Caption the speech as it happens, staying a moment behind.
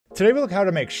Today we look at how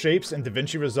to make shapes in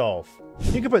Davinci Resolve.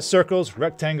 You can put circles,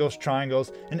 rectangles,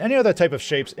 triangles, and any other type of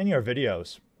shapes in your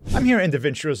videos. I'm here in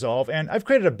Davinci Resolve and I've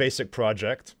created a basic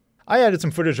project. I added some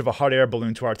footage of a hot air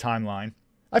balloon to our timeline.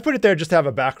 I put it there just to have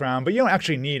a background, but you don't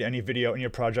actually need any video in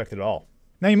your project at all.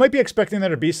 Now you might be expecting there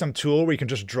to be some tool where you can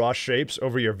just draw shapes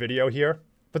over your video here,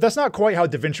 but that's not quite how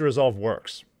Davinci Resolve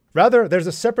works. Rather, there's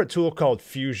a separate tool called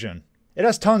Fusion. It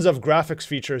has tons of graphics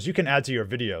features you can add to your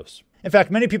videos. In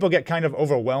fact, many people get kind of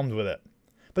overwhelmed with it.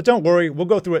 But don't worry, we'll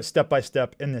go through it step by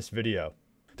step in this video.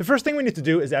 The first thing we need to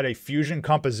do is add a Fusion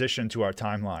composition to our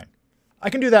timeline. I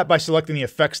can do that by selecting the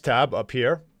Effects tab up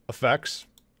here, Effects.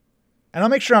 And I'll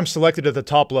make sure I'm selected at the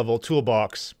top level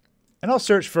toolbox, and I'll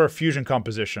search for Fusion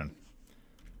composition.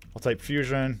 I'll type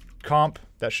Fusion Comp,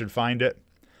 that should find it.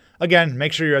 Again,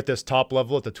 make sure you're at this top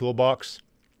level at the toolbox,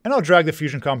 and I'll drag the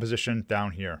Fusion composition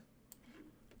down here.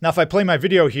 Now if I play my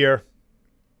video here,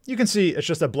 you can see it's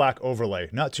just a black overlay,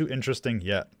 not too interesting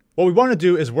yet. What we want to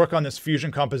do is work on this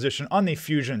Fusion composition on the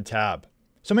Fusion tab.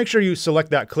 So make sure you select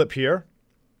that clip here,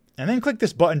 and then click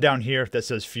this button down here that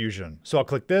says Fusion. So I'll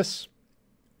click this,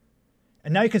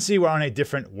 and now you can see we're on a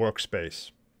different workspace.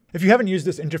 If you haven't used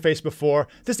this interface before,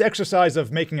 this exercise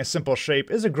of making a simple shape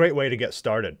is a great way to get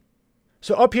started.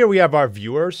 So up here we have our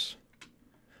viewers.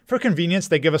 For convenience,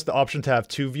 they give us the option to have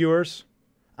 2 viewers.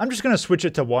 I'm just going to switch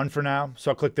it to 1 for now,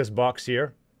 so I'll click this box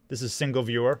here. This is single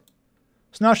viewer.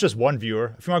 So now it's just 1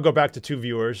 viewer. If you want to go back to 2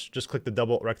 viewers, just click the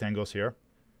double rectangles here.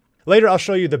 Later I'll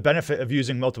show you the benefit of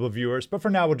using multiple viewers, but for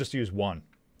now we'll just use 1.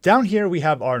 Down here we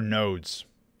have our nodes.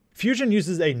 Fusion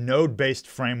uses a node-based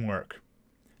framework.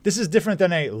 This is different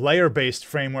than a layer-based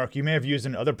framework you may have used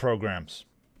in other programs.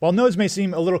 While nodes may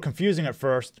seem a little confusing at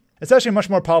first, it's actually a much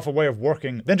more powerful way of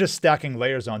working than just stacking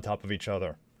layers on top of each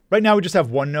other. Right now we just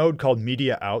have one node called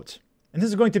Media Out, and this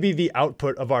is going to be the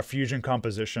output of our Fusion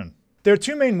composition. There are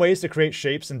 2 main ways to create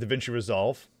shapes in Davinci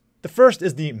Resolve. The first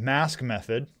is the mask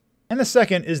method, and the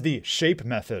second is the shape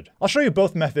method. I'll show you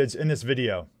both methods in this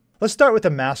video. Let's start with the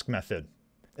mask method.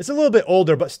 It's a little bit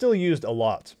older, but still used a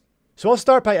lot. So I'll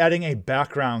start by adding a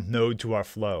background node to our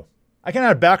flow. I can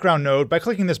add a background node by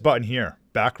clicking this button here,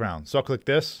 background. So I'll click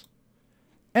this,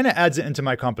 and it adds it into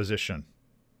my composition.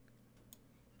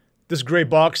 This gray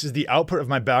box is the output of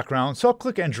my background, so I'll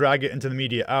click and drag it into the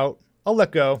media out. I'll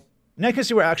let go, and I can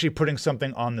see we're actually putting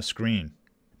something on the screen.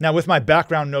 Now with my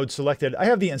background node selected, I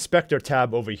have the inspector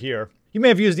tab over here. You may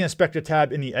have used the inspector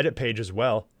tab in the edit page as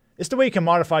well. It's the way you can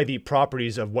modify the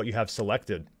properties of what you have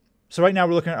selected. So right now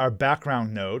we're looking at our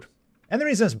background node, and the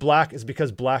reason it's black is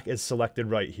because black is selected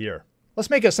right here. Let's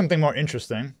make it something more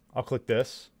interesting. I'll click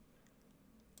this.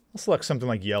 I'll select something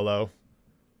like yellow.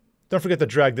 Don't forget to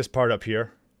drag this part up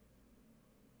here.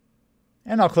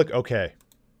 And I'll click OK.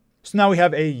 So now we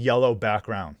have a yellow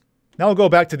background. Now I'll go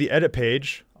back to the edit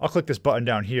page. I'll click this button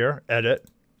down here, edit.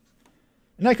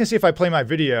 And I can see if I play my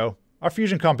video, our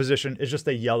Fusion composition is just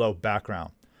a yellow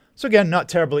background. So again, not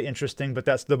terribly interesting, but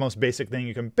that's the most basic thing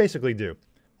you can basically do.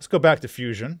 Let's go back to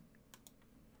Fusion.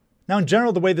 Now in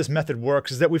general, the way this method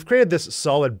works is that we've created this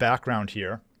solid background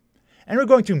here, and we're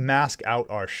going to mask out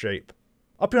our shape.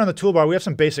 Up here on the toolbar, we have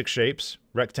some basic shapes,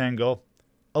 rectangle,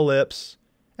 ellipse,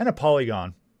 and a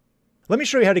polygon. Let me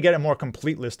show you how to get a more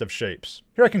complete list of shapes.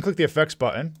 Here I can click the Effects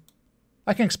button.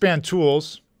 I can expand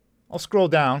Tools. I'll scroll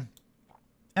down,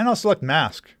 and I'll select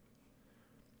Mask.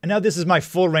 And now this is my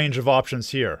full range of options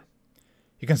here.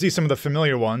 You can see some of the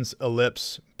familiar ones,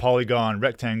 ellipse, polygon,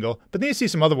 rectangle, but then you see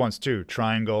some other ones too,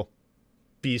 triangle,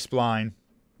 B-spline.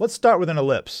 Let's start with an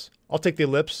ellipse. I'll take the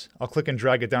ellipse, I'll click and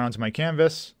drag it down onto my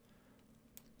canvas.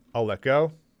 I'll let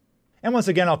go. And once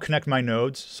again, I'll connect my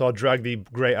nodes, so I'll drag the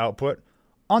gray output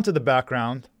onto the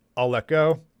background. I'll let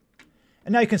go.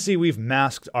 And now you can see we've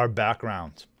masked our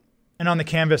background. And on the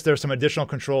canvas, there's some additional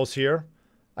controls here.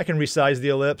 I can resize the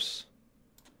ellipse.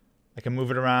 I can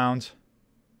move it around.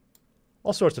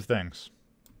 All sorts of things.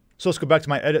 So let's go back to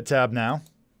my Edit tab now.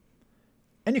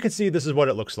 And you can see this is what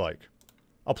it looks like.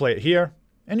 I'll play it here,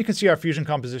 and you can see our Fusion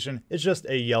composition is just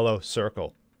a yellow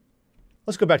circle.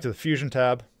 Let's go back to the Fusion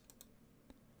tab.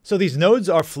 So these nodes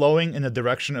are flowing in the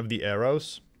direction of the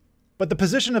arrows, but the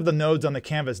position of the nodes on the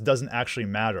canvas doesn't actually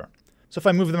matter. So if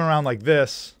I move them around like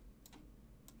this,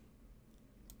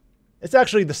 it's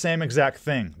actually the same exact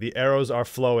thing. The arrows are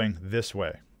flowing this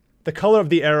way. The color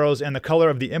of the arrows and the color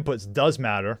of the inputs does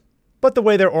matter, but the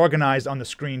way they're organized on the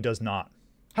screen does not.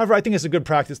 However, I think it's a good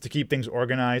practice to keep things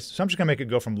organized, so I'm just going to make it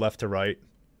go from left to right.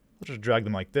 I'll just drag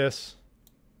them like this,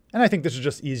 and I think this is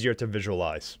just easier to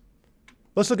visualize.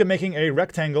 Let's look at making a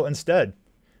rectangle instead.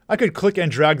 I could click and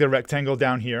drag the rectangle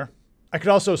down here. I could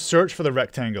also search for the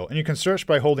rectangle, and you can search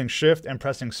by holding Shift and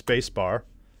pressing spacebar.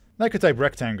 And I could type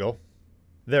rectangle,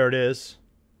 There it is.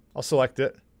 I'll select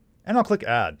it, and I'll click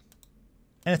Add.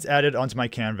 And it's added onto my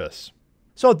canvas.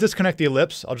 So I'll disconnect the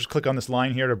ellipse. I'll just click on this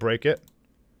line here to break it.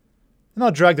 And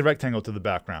I'll drag the rectangle to the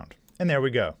background. And there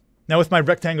we go. Now with my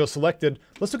rectangle selected,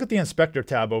 let's look at the Inspector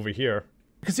tab over here.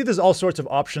 You can see there's all sorts of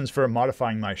options for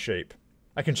modifying my shape.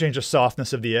 I can change the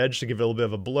softness of the edge to give it a little bit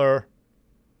of a blur.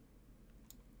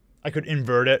 I could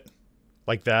invert it,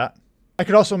 like that. I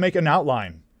could also make an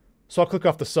outline. So I'll click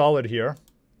off the solid here.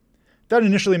 That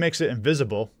initially makes it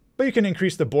invisible, but you can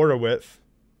increase the border width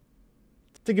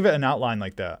to give it an outline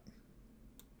like that.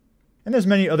 And there's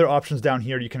many other options down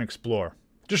here you can explore.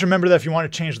 Just remember that if you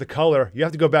want to change the color, you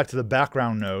have to go back to the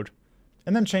background node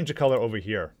and then change the color over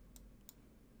here.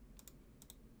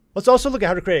 Let's also look at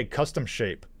how to create a custom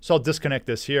shape. So I'll disconnect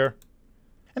this here.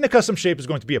 And the custom shape is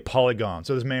going to be a polygon.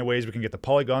 So there's many ways we can get the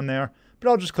polygon there, but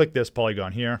I'll just click this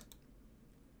polygon here.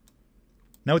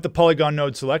 Now with the polygon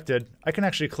node selected, I can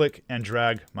actually click and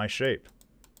drag my shape.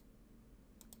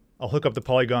 I'll hook up the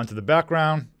polygon to the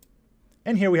background,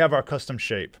 and here we have our custom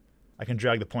shape. I can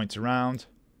drag the points around.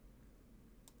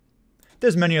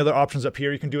 There's many other options up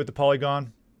here you can do with the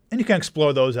polygon, and you can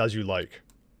explore those as you like.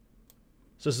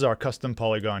 So this is our custom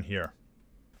polygon here.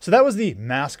 So that was the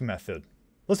mask method.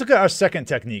 Let's look at our second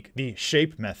technique, the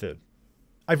shape method.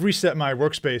 I've reset my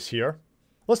workspace here.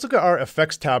 Let's look at our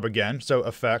effects tab again, so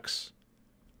effects.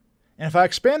 And if I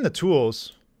expand the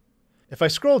tools, if I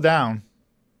scroll down,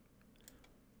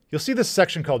 you'll see this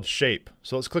section called shape.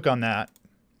 So let's click on that.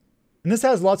 And this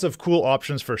has lots of cool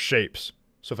options for shapes.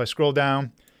 So if I scroll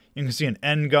down, you can see an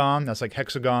n-gon, that's like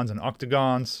hexagons and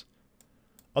octagons.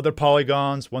 Other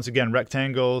polygons, once again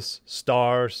rectangles,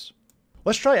 stars.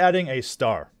 Let's try adding a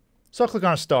star. So I'll click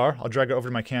on a star, I'll drag it over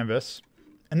to my canvas.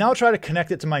 And now I'll try to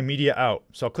connect it to my media out.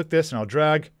 So I'll click this and I'll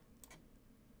drag.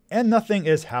 And nothing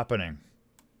is happening.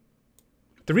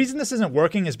 The reason this isn't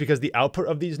working is because the output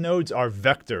of these nodes are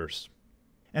vectors.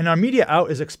 And our media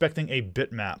out is expecting a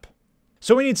bitmap.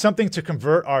 So we need something to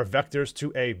convert our vectors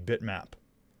to a bitmap.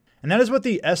 And that is what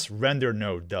the sRender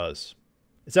node does.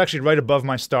 It's actually right above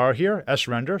my star here,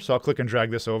 sRender, so I'll click and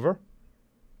drag this over.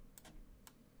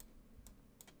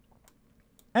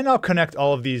 And I'll connect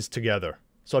all of these together.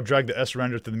 So I'll drag the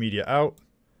sRender to the media out.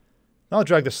 Then I'll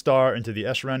drag the star into the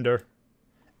sRender.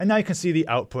 And now you can see the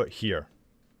output here.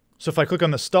 So if I click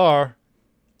on the star,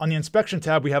 on the inspection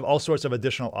tab we have all sorts of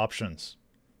additional options.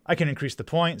 I can increase the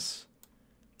points,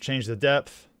 change the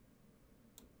depth.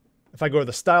 If I go to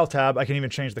the style tab, I can even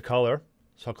change the color.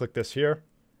 So I'll click this here,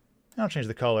 and I'll change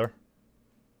the color.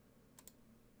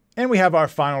 And we have our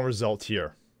final result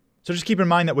here. So just keep in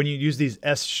mind that when you use these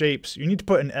S shapes, you need to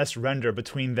put an sRender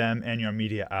between them and your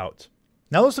media out.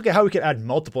 Now let's look at how we can add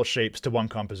multiple shapes to one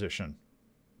composition.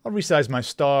 I'll resize my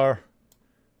star,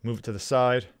 move it to the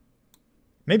side.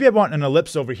 Maybe I want an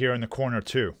ellipse over here in the corner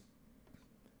too.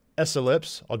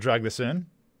 S-ellipse, I'll drag this in.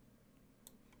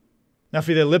 Now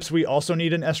for the ellipse, we also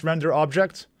need an sRender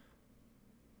object.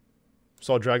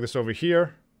 So I'll drag this over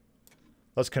here.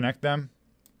 Let's connect them.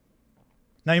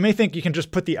 Now you may think you can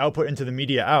just put the output into the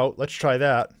media out. Let's try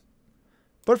that.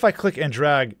 But if I click and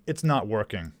drag, it's not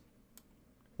working.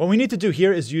 What we need to do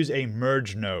here is use a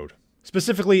merge node,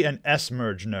 specifically an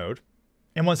S-merge node.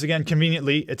 And once again,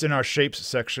 conveniently, it's in our shapes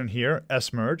section here,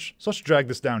 S-merge. So let's drag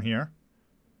this down here.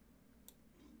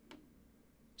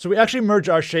 So we actually merge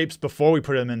our shapes before we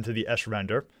put them into the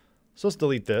sRender. So let's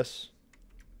delete this.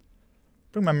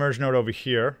 Bring my merge node over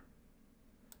here.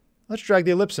 Let's drag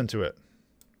the ellipse into it.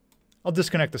 I'll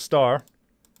disconnect the star.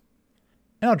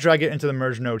 And I'll drag it into the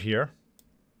merge node here.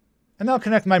 And I'll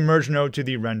connect my merge node to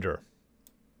the render.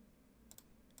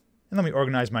 And let me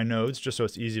organize my nodes just so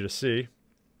it's easy to see.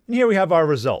 And here we have our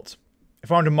result.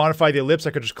 If I wanted to modify the ellipse,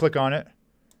 I could just click on it,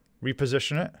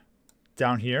 reposition it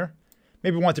down here.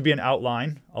 Maybe want it to be an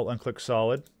outline. I'll unclick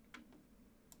solid,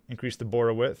 increase the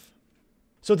border width.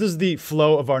 So this is the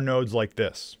flow of our nodes like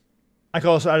this. I can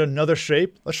also add another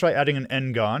shape. Let's try adding an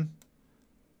n-gon.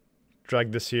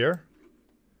 Drag this here,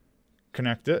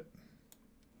 connect it.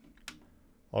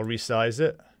 I'll resize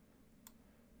it,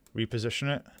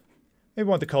 reposition it. Maybe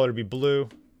want the color to be blue.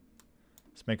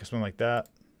 Let's make this one like that.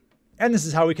 And this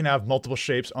is how we can have multiple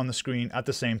shapes on the screen at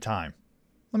the same time.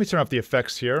 Let me turn off the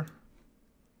effects here.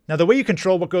 Now the way you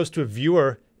control what goes to a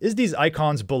viewer is these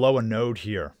icons below a node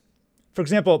here. For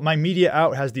example, my media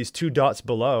out has these two dots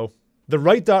below. The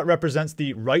right dot represents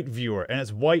the right viewer and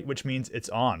it's white, which means it's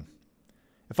on.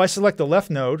 If I select the left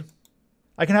node,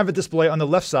 I can have it display on the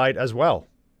left side as well.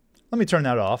 Let me turn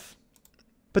that off.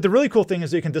 But the really cool thing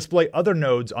is that you can display other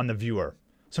nodes on the viewer.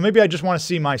 So maybe I just want to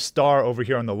see my star over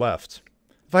here on the left.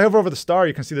 If I hover over the star,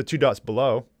 you can see the two dots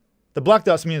below. The black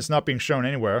dots mean it's not being shown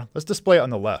anywhere. Let's display it on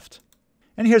the left.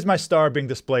 And here's my star being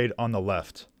displayed on the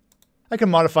left. I can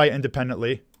modify it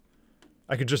independently.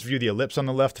 I could just view the ellipse on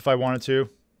the left if I wanted to.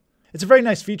 It's a very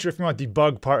nice feature if you want to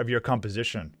debug part of your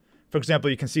composition. For example,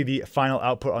 you can see the final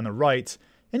output on the right,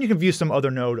 and you can view some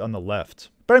other node on the left.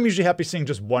 But I'm usually happy seeing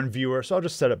just one viewer, so I'll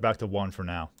just set it back to 1 for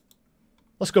now.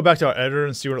 Let's go back to our editor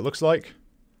and see what it looks like.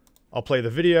 I'll play the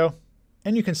video,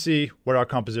 and you can see what our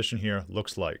composition here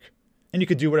looks like. And you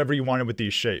could do whatever you wanted with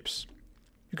these shapes.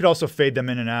 You could also fade them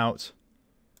in and out.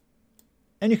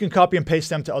 And you can copy and paste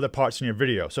them to other parts in your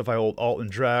video. So if I hold Alt and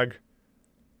drag,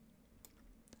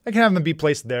 I can have them be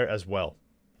placed there as well.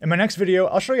 In my next video,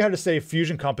 I'll show you how to save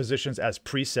Fusion compositions as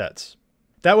presets.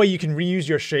 That way you can reuse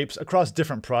your shapes across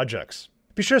different projects.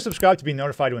 Be sure to subscribe to be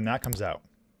notified when that comes out.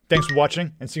 Thanks for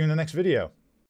watching, and see you in the next video.